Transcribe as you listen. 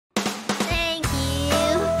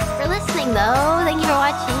listening though. Thank you for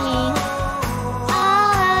watching.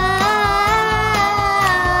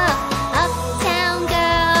 Uptown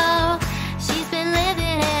girl, she's been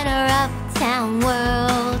living in her uptown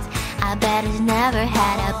world. I bet he's never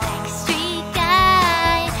had a backstreet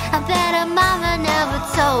guy. I bet her mama never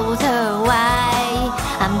told her why.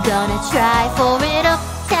 I'm gonna try for it,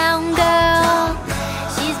 uptown girl.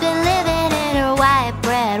 She's been living in her white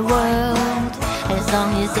bread world, as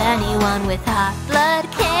long as anyone with hot blood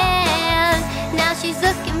can. Now she's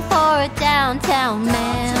looking for a downtown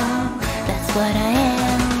man. That's what I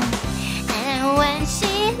am. And when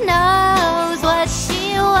she knows what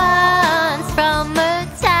she wants from her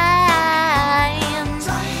time,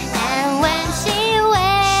 and when she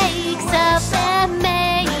wakes up and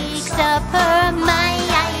makes up her mind,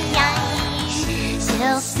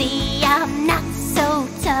 she'll see I'm not so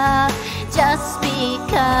tough just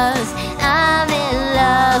because I'm in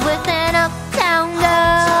love with an uptown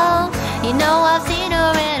girl. You know I've seen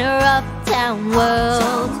her in her uptown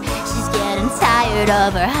world. She's getting tired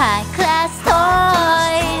of her high-class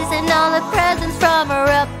toys and all the presents from her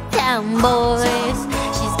uptown boys.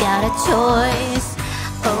 She's got a choice.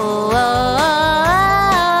 Oh, oh,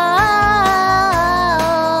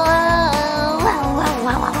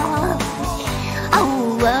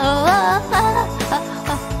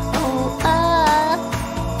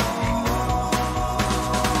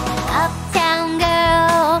 uptown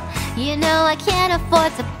girl, you know I can't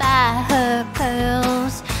afford to buy her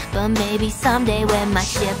pearls, but maybe someday when my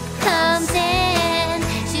ship comes in,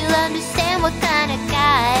 she'll understand what kind of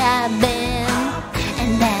guy I've been,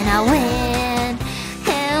 and then I'll win.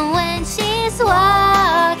 And when she's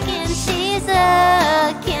walking, she's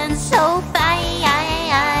looking so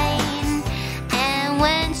fine, and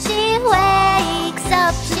when she wakes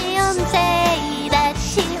up, she'll say that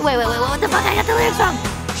she... Wait, what the fuck? I got the lyrics wrong.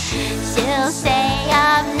 She'll say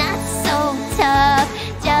I'm not so tough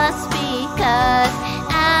just because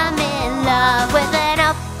I'm in love with an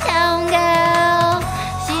uptown girl.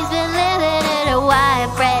 She's been living in a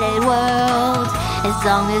white-breaded world, as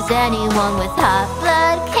long as anyone with hot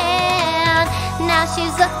blood can. Now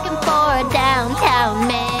she's looking for a downtown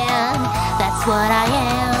man. That's what I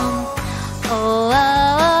am. Oh, I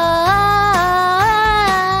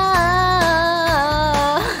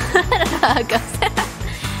don't know how it goes.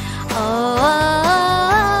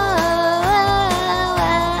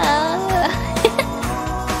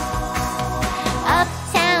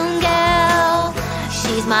 Uptown girl,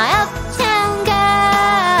 she's my uptown girl.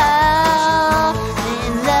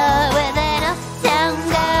 In love with an uptown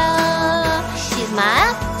girl. She's my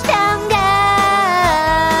uptown girl.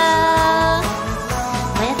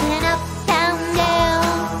 With an uptown girl.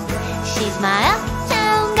 She's my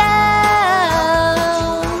uptown girl.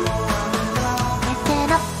 With an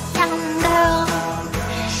uptown girl.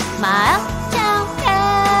 My uptown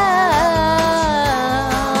girl.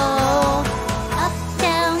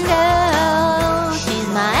 Uptown girl. She's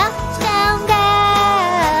my uptown girl.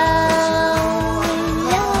 In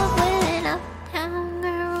love with an uptown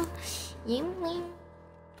girl. You